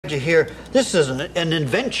glad you're here. This is an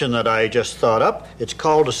invention that I just thought up. It's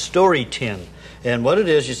called a story tin. And what it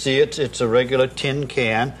is, you see, it's a regular tin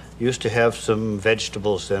can. Used to have some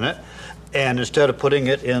vegetables in it. And instead of putting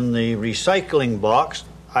it in the recycling box,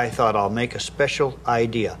 I thought I'll make a special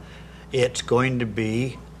idea. It's going to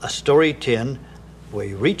be a story tin where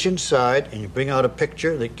you reach inside and you bring out a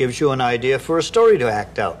picture that gives you an idea for a story to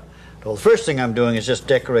act out. Well, the first thing I'm doing is just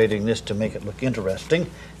decorating this to make it look interesting.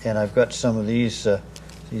 And I've got some of these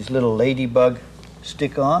little ladybug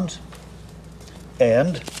stick-ons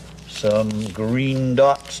and some green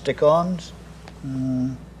dot stick-ons.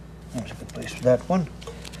 There's a good place for that one.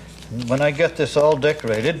 And when I get this all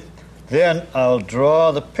decorated, then I'll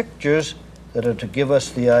draw the pictures that are to give us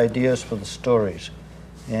the ideas for the stories.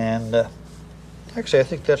 And actually, I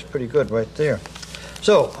think that's pretty good right there.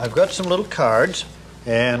 So I've got some little cards,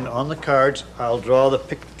 and on the cards I'll draw the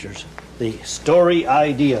pictures, the story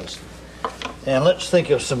ideas. And let's think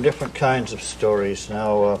of some different kinds of stories.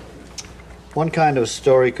 Now, one kind of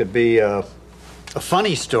story could be a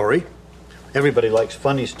funny story. Everybody likes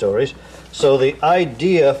funny stories. So the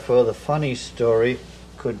idea for the funny story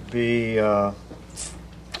could be, I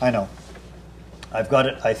know, I've got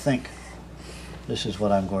it, I think. This is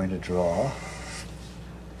what I'm going to draw.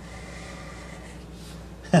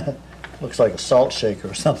 Looks like a salt shaker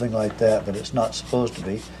or something like that, but it's not supposed to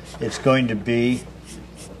be. It's going to be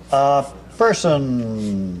a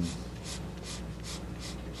person.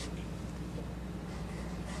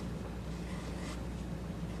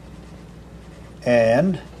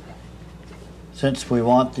 And since we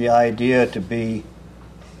want the idea to be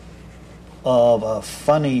of a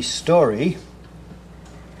funny story,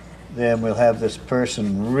 then we'll have this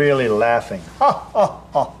person really laughing. Ha, ha,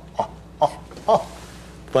 ha, ha, ha, ha.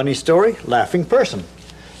 Funny story, laughing person.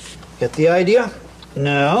 Get the idea?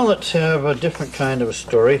 Now let's have a different kind of a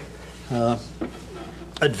story.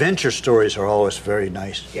 Adventure stories are always very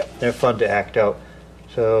nice. Yep, they're fun to act out.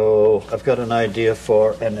 So I've got an idea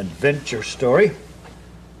for an adventure story,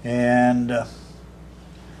 and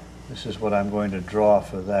this is what I'm going to draw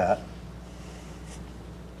for that.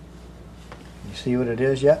 You see what it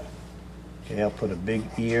is yet? Okay, I'll put a big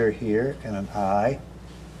ear here and an eye.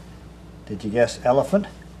 Did you guess elephant?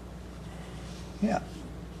 Yeah.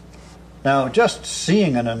 Now, just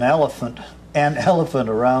seeing an elephant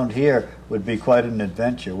around here would be quite an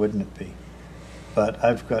adventure, wouldn't it be? But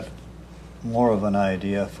I've got more of an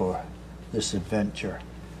idea for this adventure.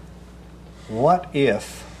 What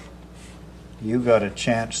if you got a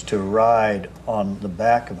chance to ride on the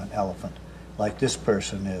back of an elephant, like this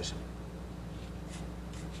person is?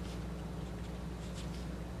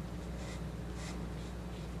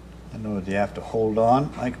 I don't know if you have to hold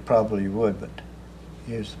on. I probably would, but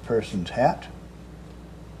here's the person's hat.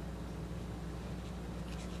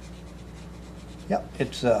 Yep,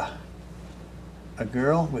 it's a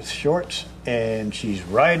girl with shorts, and she's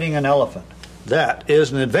riding an elephant. That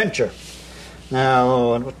is an adventure.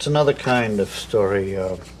 Now, what's another kind of story?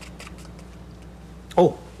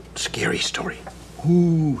 Oh, scary story.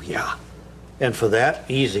 Ooh, yeah. And for that,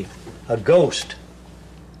 easy. A ghost.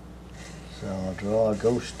 So I'll draw a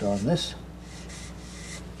ghost on this.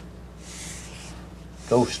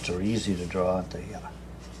 Ghosts are easy to draw, aren't they?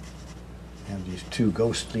 Have these two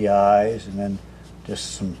ghostly eyes, and then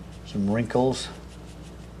just some wrinkles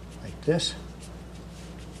like this.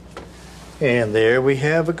 And there we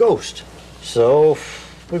have a ghost. So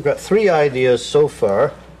we've got 3 ideas so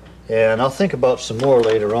far, and I'll think about some more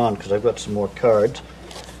later on because I've got some more cards.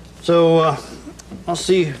 So I'll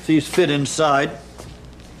see if these fit inside.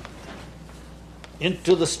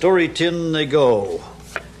 Into the story tin they go.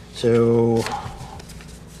 So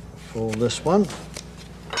fold this one,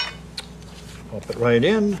 pop it right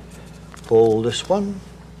in, fold this one,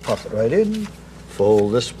 pop it right in,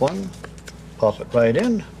 fold this one, pop it right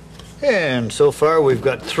in. And so far we've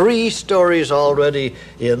got 3 stories already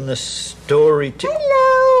in the story tin.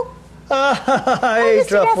 Hello! Hi,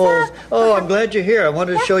 Truffles. Oh, I'm glad you're here. I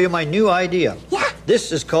wanted to show you my new idea. Yeah.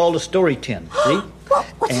 This is called a story tin, see?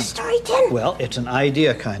 What's a story tin? Well, it's an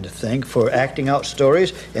idea kind of thing for acting out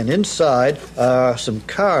stories, and inside are some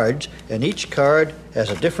cards, and each card has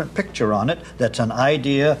a different picture on it that's an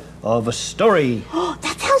idea of a story. Oh,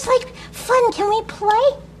 that sounds like fun. Can we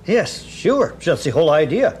play? Yes, sure. That's the whole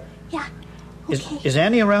idea. Yeah. Okay. Is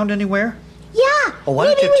Annie around anywhere? Yeah. Oh, why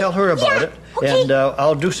don't you tell her about it? Okay. And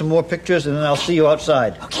I'll do some more pictures, and then I'll see you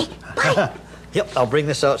outside. Okay, bye. Yep, I'll bring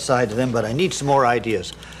this outside to them, but I need some more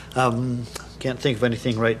ideas. Can't think of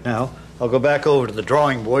anything right now. I'll go back over to the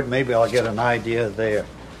drawing board. Maybe I'll get an idea there.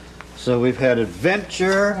 So we've had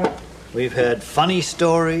adventure, we've had funny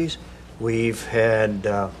stories, we've had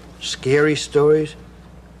scary stories.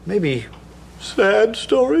 maybe sad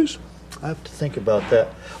stories? I have to think about that.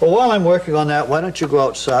 Well, while I'm working on that, why don't you go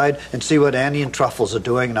outside and see what Annie and Truffles are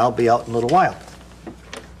doing, and I'll be out in a little while.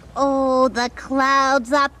 Oh, the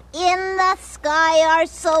clouds up in the sky are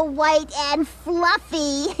so white and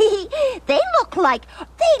fluffy. They look like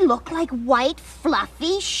white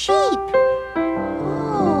fluffy sheep.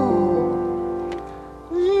 Oh,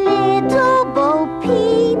 little Bo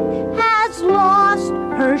Peep has lost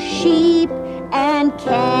her sheep and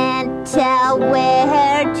can't tell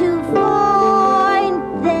where to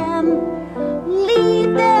find them.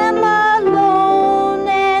 Leave them alone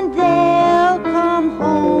and they'll come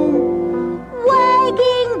home,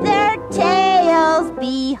 wagging their tails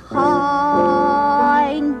behind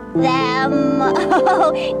them.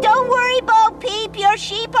 Oh, don't worry, Bo Peep, your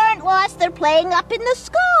sheep aren't lost. They're playing up in the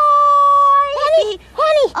sky. Honey!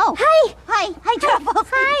 Oh, hi, Truffles.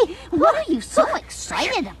 Hi. What are you so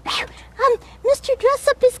excited about? Mr.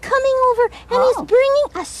 Dressup is coming over, and he's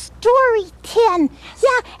bringing a story tin.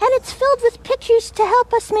 Yeah, and it's filled with pictures to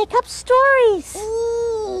help us make up stories.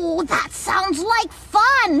 Ooh, that sounds like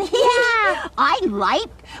fun. Yeah. I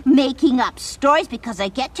like making up stories because I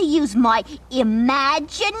get to use my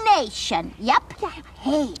imagination. Yep. Yeah.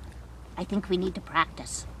 Hey, I think we need to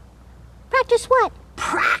practice. Practice what?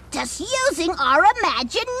 Practice using our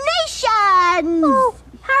imaginations. Oh,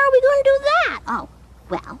 how are we going to do that? Oh,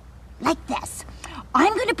 well, like this.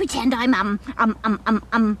 I'm going to pretend I'm a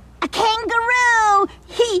kangaroo.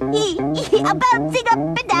 A bouncing up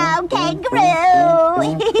and down kangaroo.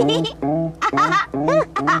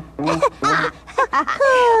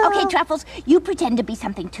 Okay, Truffles, you pretend to be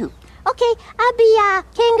something too. Okay, I'll be a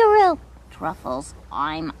kangaroo. Truffles,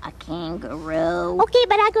 I'm a kangaroo. Okay,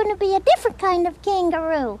 but I'm going to be a different kind of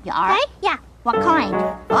kangaroo. You are? Okay? Yeah. What kind?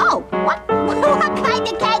 Oh, what kind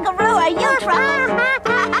of kangaroo are you, Truffles?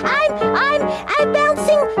 I'm a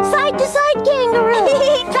bouncing side-to-side kangaroo.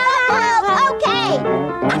 Truffles, okay.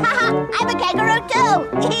 I'm a kangaroo too.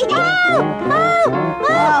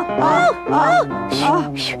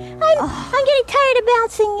 I'm getting tired of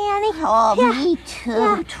bouncing, Annie. Oh, yeah. Me too,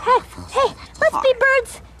 yeah. Truffles. Hey, let's be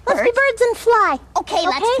birds. Let's be birds and fly. Okay,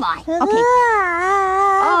 let's fly. Okay.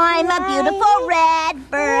 I'm a beautiful red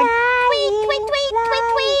bird. Tweet, tweet, tweet, tweet,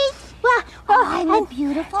 tweet. Well, I'm a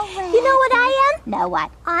beautiful red. You know what I am? No, what?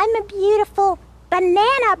 I'm a beautiful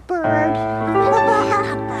banana bird.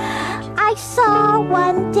 I saw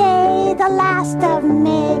one day the last of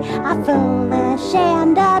May, a foolish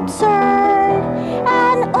and absurd,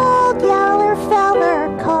 an old yeller feller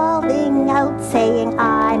calling out, saying,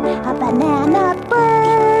 I'm a banana bird.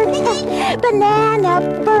 Banana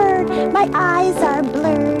bird, my eyes are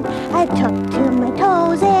blurred. I took to my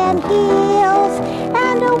toes and heels,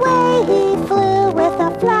 and away he flew with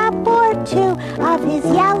a flap or two of his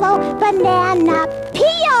yellow banana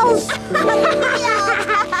peels.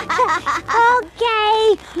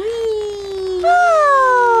 Okay.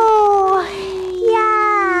 Oh,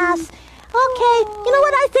 yes. Okay, you know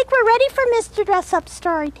what? I think we're ready for Mr. Dressup's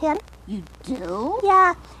story, Tin. You do?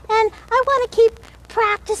 Yeah, and I want to keep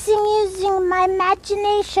practicing using my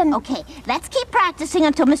imagination. Okay, let's keep practicing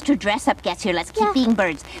until Mr. Dressup gets here. Let's keep being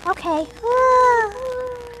birds. Okay.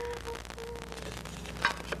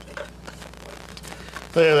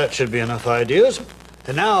 There, that should be enough ideas.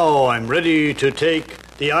 And now I'm ready to take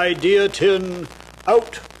the idea tin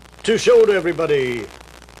out to show to everybody.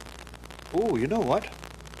 Oh, you know what?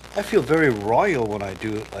 I feel very royal when I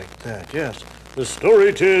do it like that, yes. The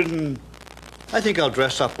story tin. I think I'll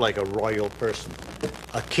dress up like a royal person.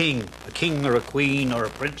 A king or a queen or a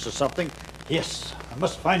prince or something. Yes, I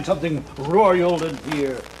must find something royal in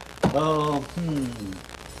here. I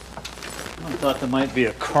thought there might be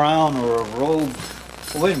a crown or a robe.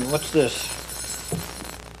 Oh, wait a minute, what's this?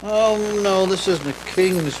 Oh, no, this isn't a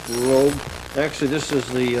king's robe. Actually, this is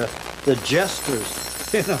the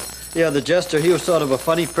jester's. You know, yeah, the jester, he was sort of a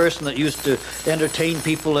funny person that used to entertain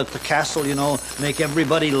people at the castle, you know, make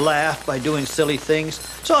everybody laugh by doing silly things.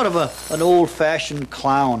 Sort of an old-fashioned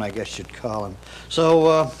clown, I guess you'd call him.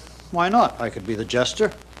 So, why not? I could be the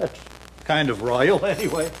jester. That's kind of royal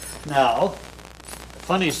anyway. Now, the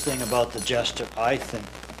funniest thing about the jester, I think,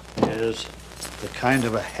 is the kind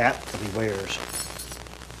of a hat that he wears.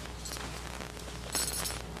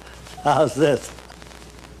 How's this?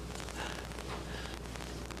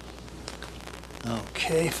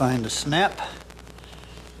 Okay, find a snap.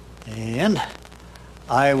 And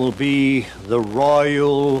I will be the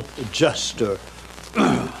royal jester.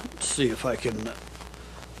 Let's see if I can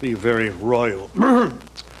be very royal.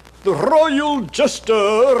 The royal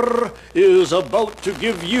jester is about to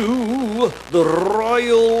give you the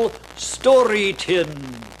royal story tin.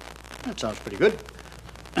 That sounds pretty good.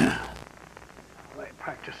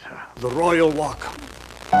 the royal walk.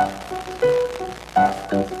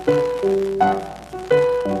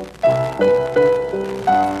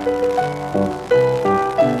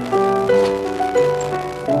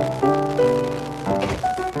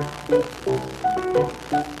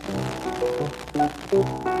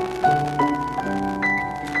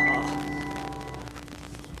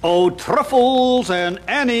 Oh, Truffles and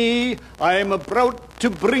Annie, I am about to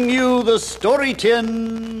bring you the story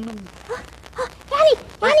tin.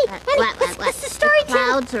 Annie, it's the story tin.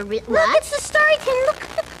 Clouds are Look, it's the story tin. Look.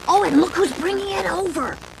 Oh, and look who's bringing it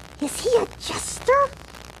over. Is he a jester?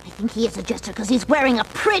 I think he is a jester because he's wearing a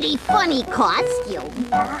pretty funny costume.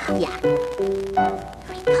 Yeah.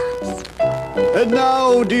 Here he comes. And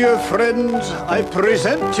now, dear friends, I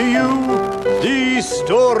present to you the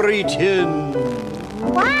story tin.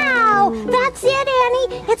 Wow, that's it,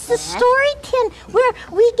 Annie. It's the story tin where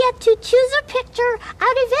we get to choose a picture out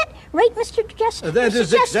of it. Right, Mr. Jester? That Mr.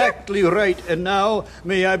 is Jester? exactly right. And now,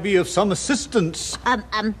 may I be of some assistance?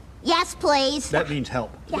 Yes, please. That means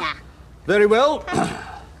help. Yeah. Very well.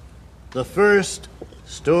 The first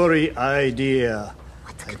story idea.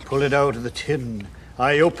 I pull it out of the tin.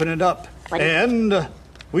 I open it up. And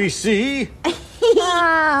we see a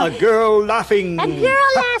girl laughing. A girl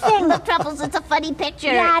laughing. Look, Truffles, it's a funny picture.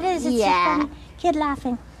 Yeah, it is. It's yeah. a funny kid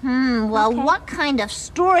laughing. Well, Okay. what kind of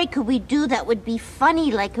story could we do that would be funny,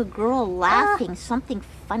 like a girl laughing? Something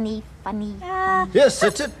funny. Yes,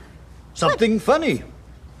 that's it. Something funny.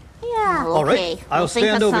 Yeah. All right, Okay, I'll we'll think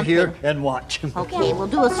stand of over here something. and watch. Okay, we'll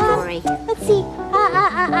do a story. Let's see.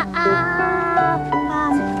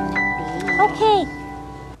 Okay.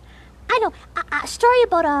 I know. A story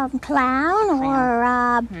about a clown or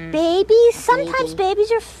a baby. Sometimes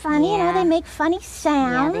babies are funny. You know, Yeah. they make funny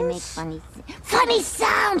sounds. Yeah, they make funny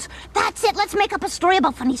sounds. That's it. Let's make up a story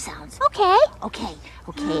about funny sounds. Okay. Okay.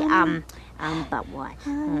 But what?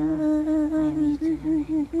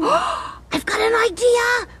 I've got an idea.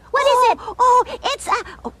 What is it? Oh, it's a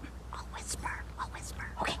whisper.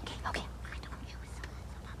 Okay. I don't use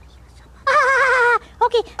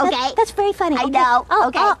Okay. Okay. That's very funny. I Okay. know.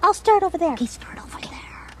 Okay. I'll start over there. Okay, start over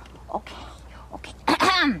there. Okay.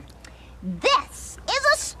 This is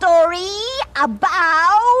a story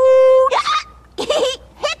about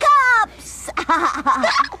hiccups.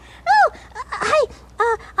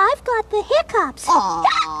 I've got the hiccups.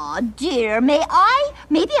 Aw, dear,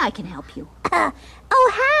 maybe I can help you. How?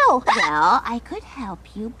 Well, I could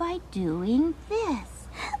help you by doing this.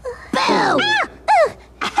 Boom!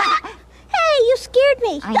 Hey, you scared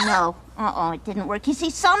me. I know. It didn't work. You see,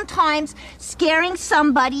 sometimes scaring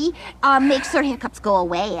somebody makes their hiccups go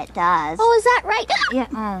away. It does. Oh, is that right? Yeah.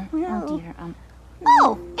 Oh dear.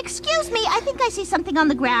 Oh, excuse me. I think I see something on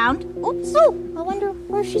the ground. Oops. Oh, I wonder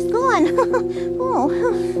where she's gone. Boom!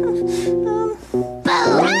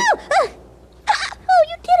 Oh,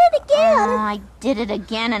 you did it again. I did it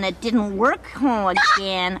again, and it didn't work.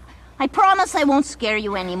 Again. I promise I won't scare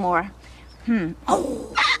you anymore.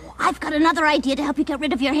 Oh, I've got another idea to help you get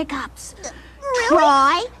rid of your hiccups. Really?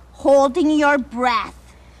 Try holding your breath.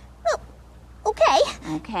 Okay.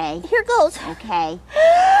 Okay. Here goes. Okay.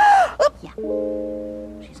 Yeah.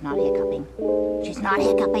 She's not hiccuping.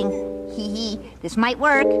 Hee. This might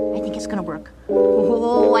work. I think it's gonna work.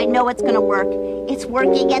 Oh, I know it's gonna work. It's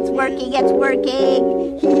working.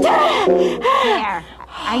 There.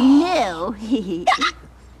 I knew.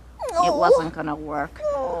 It wasn't gonna work.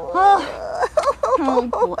 Oh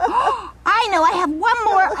boy. I know. I have one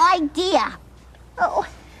more idea.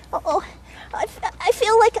 I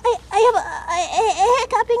feel like I have a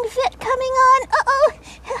hiccuping fit coming on.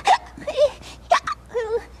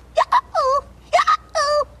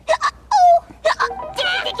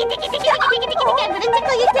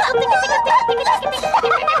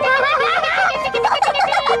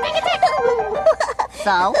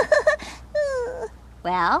 So?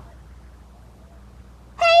 Well?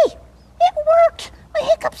 Hey, it worked. My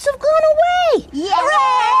hiccups have gone away.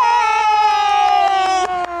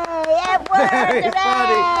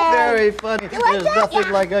 Very funny. There's nothing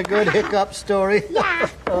like a good hiccup story. Yeah.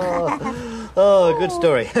 Oh, good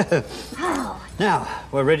story. Now,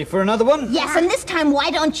 we're ready for another one? Yes, and this time why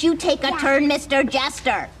don't you take a turn, Mr.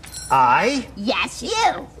 Jester? I? Yes,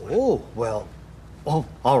 you. Oh, well. Oh,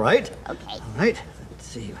 all right. Okay. All right. Let's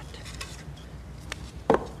see what.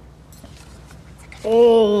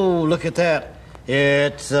 Oh, look at that.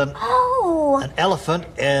 It's an elephant,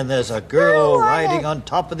 and there's a girl riding on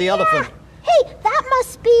top of the elephant. Hey, that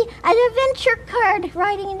must be an adventure card.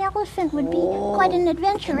 Riding an elephant would be quite an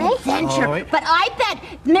adventure, eh? Adventure. All right. But I bet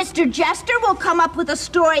Mr. Jester will come up with a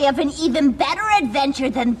story of an even better adventure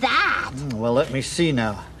than that. Well, let me see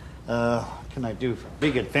now. Can I do for a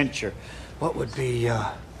big adventure? What would be,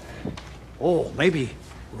 maybe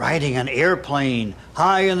riding an airplane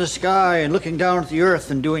high in the sky and looking down at the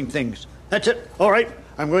earth and doing things. That's it. All right,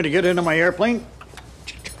 I'm going to get into my airplane.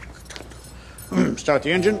 Start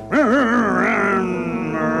the engine. We're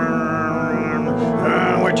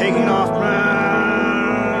taking off.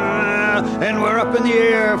 And we're up in the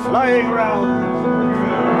air, flying around.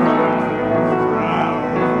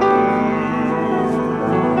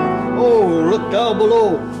 Oh, look down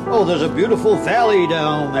below. Oh, there's a beautiful valley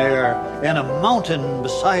down there and a mountain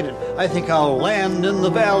beside it. I think I'll land in the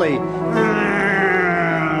valley.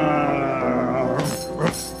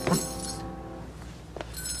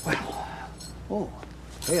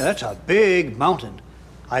 Hey, that's a big mountain.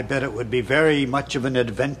 I bet it would be very much of an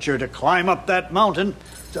adventure to climb up that mountain.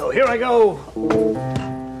 So here I go.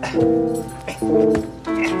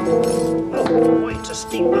 Oh, it's a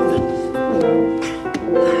steep mountain.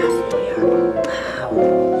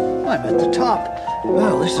 I'm at the top.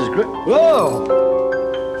 Well, this is great. Whoa!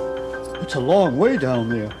 It's a long way down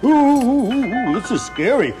there. Ooh, this is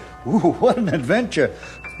scary. Ooh, what an adventure.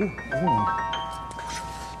 Ooh.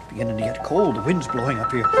 Beginning to get cold. The wind's blowing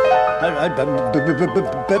up here. I'd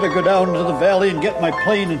better go down to the valley and get my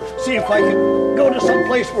plane and see if I can go to some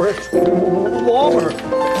place where it's warmer.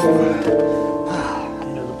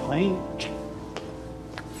 Into the plane.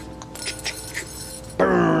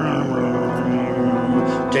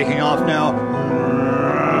 Taking off now.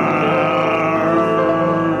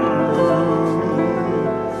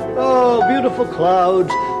 Oh, beautiful clouds.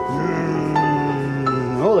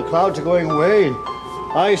 Oh, the clouds are going away.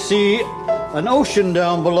 I see an ocean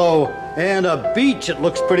down below and a beach. It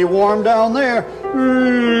looks pretty warm down there.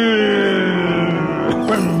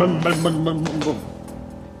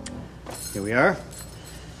 Here we are.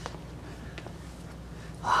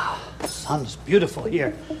 The sun's beautiful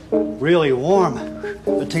here. Really warm.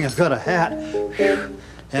 Good thing I've got a hat.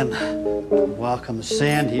 And welcome the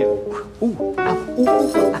sand here.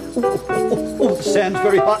 The sand's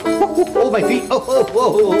very hot. My feet. I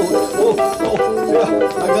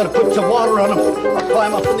gotta put some water on them. I'll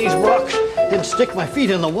climb up on these rocks and stick my feet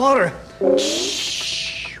in the water.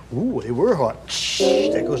 Ooh, they were hot.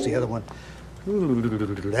 There goes the other one. Ooh,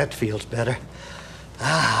 that feels better.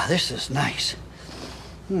 This is nice.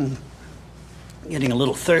 Getting a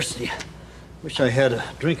little thirsty. Wish I had a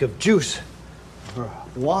drink of juice or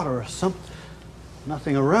water or something.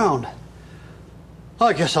 Nothing around.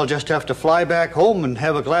 I guess I'll just have to fly back home and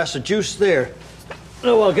have a glass of juice there.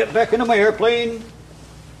 So I'll get back into my airplane.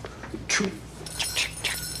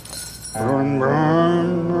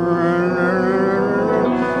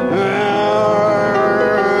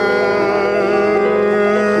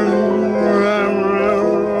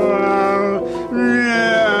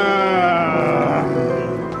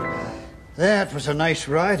 That was a nice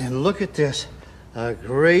ride, and look at this. A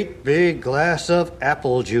great big glass of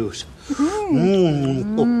apple juice.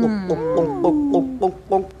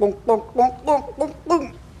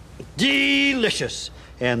 Delicious.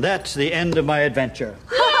 And that's the end of my adventure.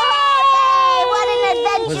 Hooray! What an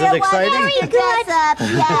adventure! Was it exciting? Very good.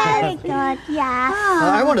 Very good, yeah.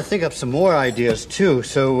 I want to think up some more ideas, too.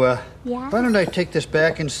 So Yeah. why don't I take this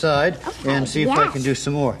back inside and see if I can do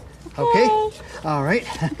some more. Okay? All right.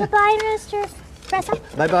 Goodbye, Mr. Dressup.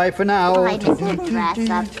 Bye-bye for now. Bye, Mr.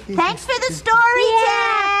 Dressup. Thanks for the story,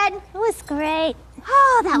 Ted. It was great.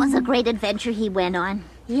 Oh, that was a great adventure he went on.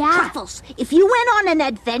 Yeah. Truffles, if you went on an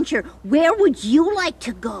adventure, where would you like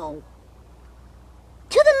to go?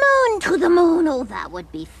 To the moon. To the moon. Oh, that would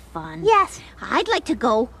be fun. Yes. I'd like to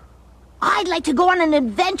go on an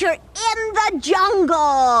adventure in the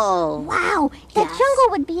jungle. Wow, the Yes. jungle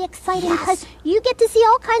would be exciting Yes. because you get to see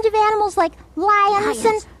all kinds of animals like lions. Lions.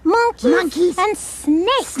 And monkeys Monkeys. and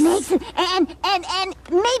snakes. Snakes and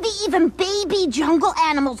maybe even baby jungle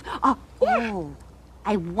animals. Oh,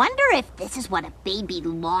 I wonder if this is what a baby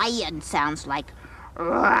lion sounds like.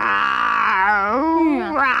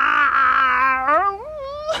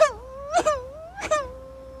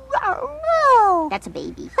 Oh, That's a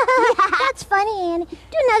baby. that's funny, Annie. Do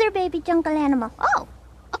another baby jungle animal. Oh,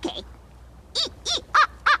 okay.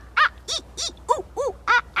 Ooh, ooh,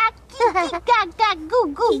 ah, ah, gee, gee, ga, ga, goo,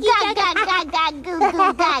 goo, ga, ga, ga, ga, goo,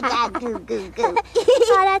 goo, ga, ga, goo, goo, goo.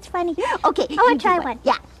 Oh, that's funny. Okay, I want you to try do it. one.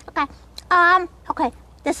 Yeah. Okay. Okay.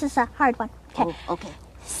 This is a hard one. Okay. Oh, okay.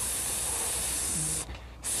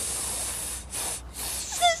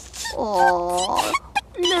 Oh,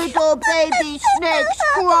 little baby snake's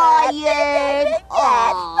crying.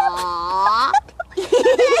 Aww.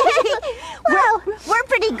 Well, we're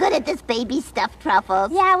pretty good at this baby stuff,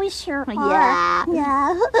 Truffles. Yeah, we sure are.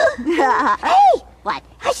 Yeah. Yeah. Hey, What?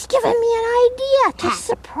 I should give idea to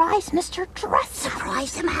surprise Mr. Dressup.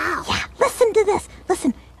 Surprise him how? Yeah, listen to this.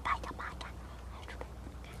 Listen.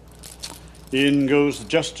 In goes the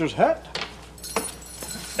jester's hat,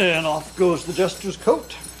 and off goes the jester's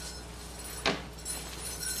coat.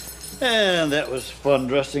 And that was fun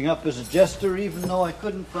dressing up as a jester, even though I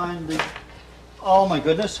couldn't find the... Oh my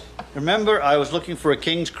goodness. Remember, I was looking for a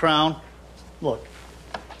king's crown. Look,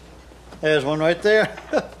 there's one right there.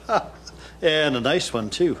 And a nice one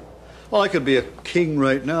too. Well, I could be a king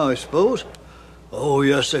right now, I suppose. Oh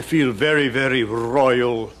yes, I feel very, very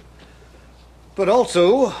royal. But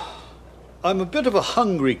also, I'm a bit of a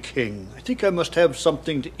hungry king. I think I must have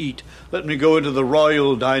something to eat. Let me go into the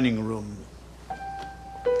royal dining room.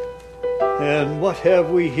 And what have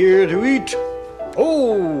we here to eat?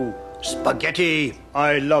 Oh, spaghetti.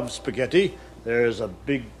 I love spaghetti. There's a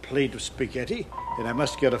big plate of spaghetti, and I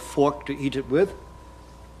must get a fork to eat it with.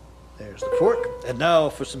 There's the fork. And now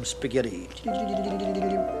for some spaghetti. There we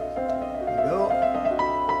go.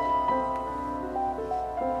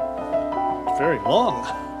 It's very long.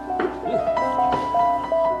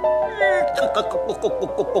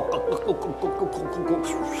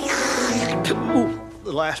 Ooh,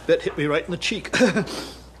 the last bit hit me right in the cheek. A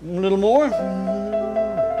little more. There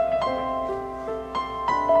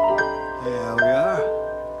we are.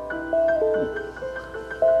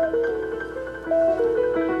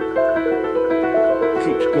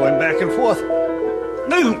 Keeps going back and forth.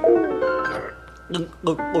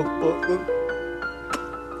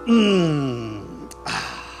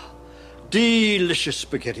 Delicious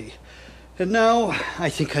spaghetti. And now I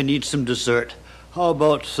think I need some dessert. How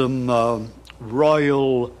about some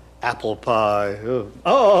royal apple pie?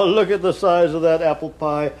 Oh, look at the size of that apple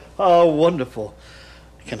pie. How wonderful.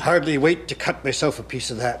 I can hardly wait to cut myself a piece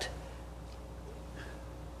of that.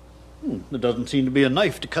 There doesn't seem to be a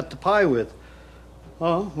knife to cut the pie with.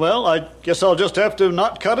 Oh, well, I guess I'll just have to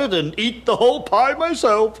not cut it and eat the whole pie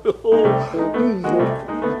myself.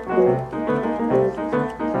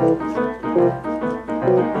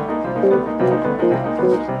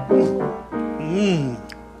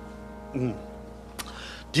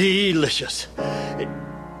 Delicious.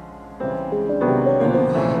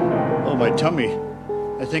 Oh, my tummy.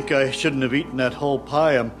 I think I shouldn't have eaten that whole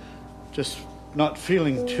pie. I'm just not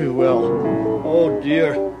feeling too well. Oh,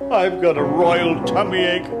 dear. I've got a royal tummy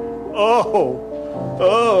ache. Oh,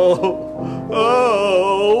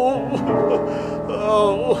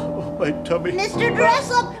 my tummy. Mr.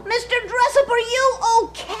 Dressup, are you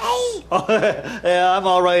okay? Yeah, I'm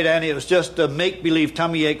all right, Annie. It was just a make-believe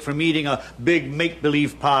tummy ache from eating a big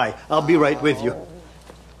make-believe pie. I'll be right with you.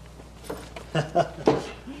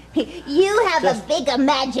 You have a big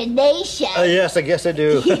imagination. Yes, I guess I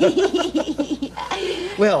do.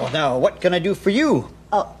 Well, now, what can I do for you?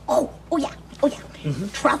 Oh yeah.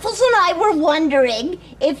 Truffles and I were wondering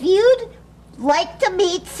if you'd like to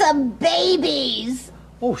meet some babies.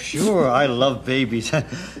 Oh, sure. I love babies.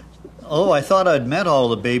 Oh, I thought I'd met all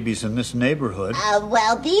the babies in this neighborhood.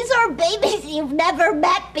 Well, these are babies you've never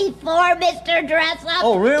met before, Mr. Dressup.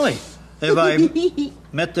 Oh, really? Have I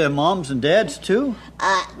met their moms and dads, too?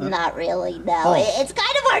 Not really, no. Oh. It's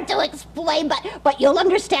kind of hard to explain, but you'll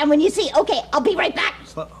understand when you see. Okay, I'll be right back.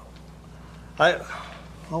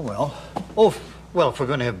 Well, if we're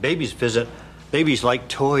going to have babies visit, babies like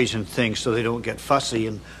toys and things so they don't get fussy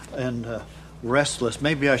and restless.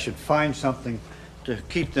 Maybe I should find something to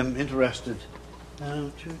keep them interested.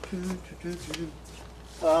 Oh,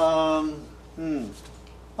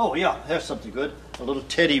 yeah, there's something good. A little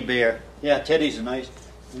teddy bear. Yeah, teddies are nice.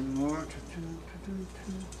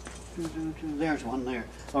 There's one there.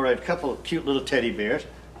 All right, a couple of cute little teddy bears.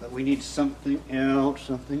 But we need something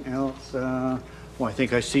else, I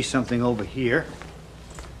think I see something over here.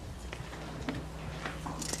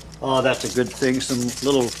 Oh, that's a good thing. Some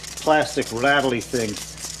little plastic rattly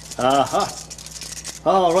things.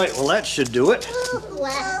 All right, well, that should do it.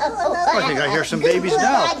 I think I hear some babies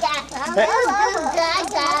now.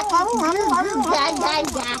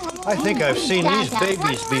 I think I've seen these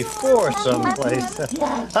babies before someplace.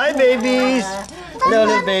 Hi, babies. Hello,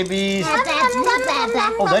 little babies.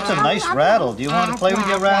 Oh, that's a nice rattle. Do you want to play with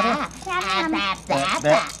your rattle?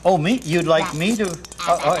 Oh, me? You'd like me to?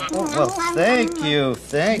 Well, thank you.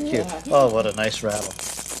 Oh, what a nice rattle.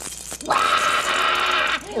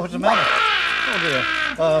 What's the matter?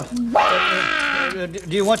 Oh, dear.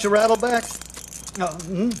 Do you want your rattle back? No. No.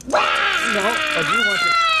 Do you want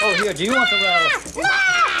your... Oh, here. Do you want the rattle?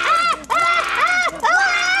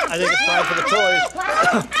 I think it's time for the toys.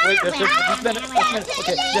 Wait, just a minute.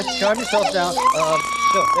 Okay, just calm yourself down. No,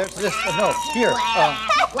 there's this. No, here.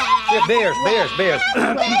 Here, bears.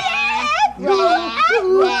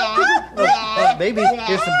 babies.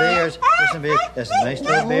 Here's some bears. Here's some bears. There's a nice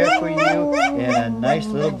little bear for you, and a nice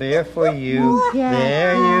little bear for you.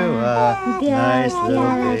 There you are. Nice little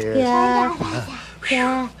bears.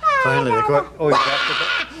 Finally, they got. Oh, you dropped it.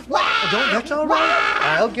 Oh, don't. That's all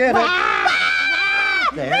right. I'll get it.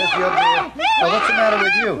 There's your bear. Oh, what's the matter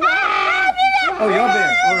with you? Oh, your bear.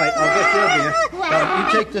 All right, I'll get your bear. You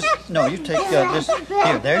take this. No, you take this.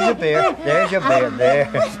 Here, there's your bear. There's your bear. There.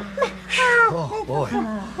 Oh, boy. You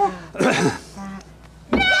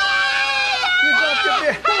dropped your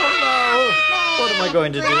bear. Oh, no. What am I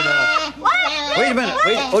going to do now? Wait a minute.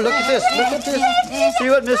 Wait. Oh, look at this. Look at this. See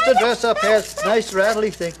what Mr. Dressup has. Nice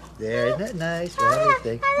rattly thing. There, isn't it nice rattly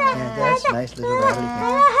thing? Yeah, that's a nice little rattly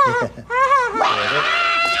thing.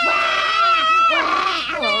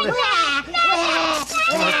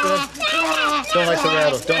 Don't like the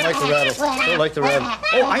rattle. Don't like the rattle. Don't like the rattle.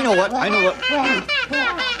 Oh, I know what. I know what.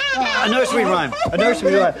 A nursery rhyme. A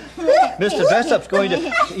nursery rhyme. Mr. Dressup's going to.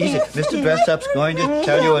 Easy. Mr. Dressup's going to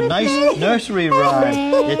tell you a nice nursery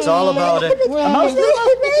rhyme. It's all about it. A mouse.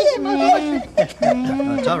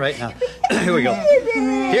 No, it's all right now. Here we go.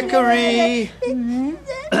 Hickory,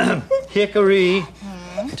 hickory,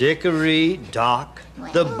 dickory, dock.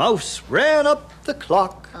 The mouse ran up the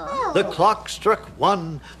clock. The clock struck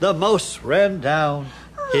 1. The mouse ran down.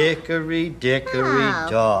 Hickory, dickory,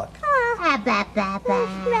 dock. And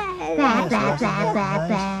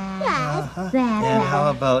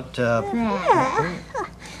how about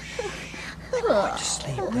just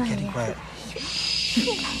sleep. They're getting quiet.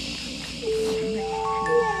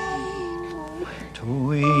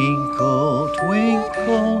 Twinkle,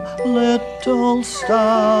 twinkle, little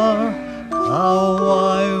star, how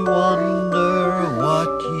I wonder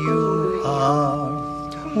what you are.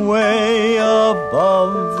 Way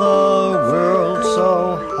above the world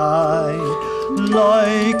so high,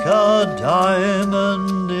 like a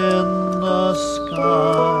diamond in the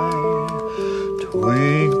sky.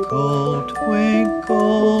 Twinkle,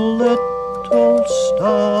 twinkle, little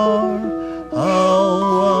star,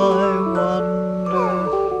 how I wonder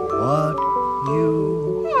what you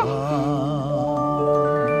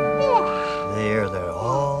are. There, they're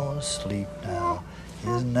all asleep now.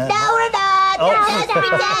 Isn't that? No, we're not. Oh. That's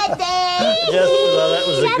pretending. Yes, well, that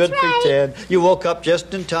was a good pretend. You woke up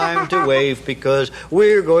just in time to wave because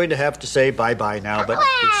we're going to have to say bye-bye now, but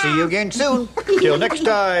we'll see you again soon. Till next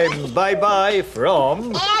time, bye-bye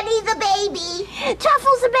from Annie the baby.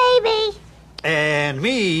 Truffles the baby. and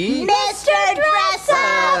me. Mr.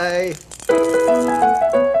 Dressup. Bye.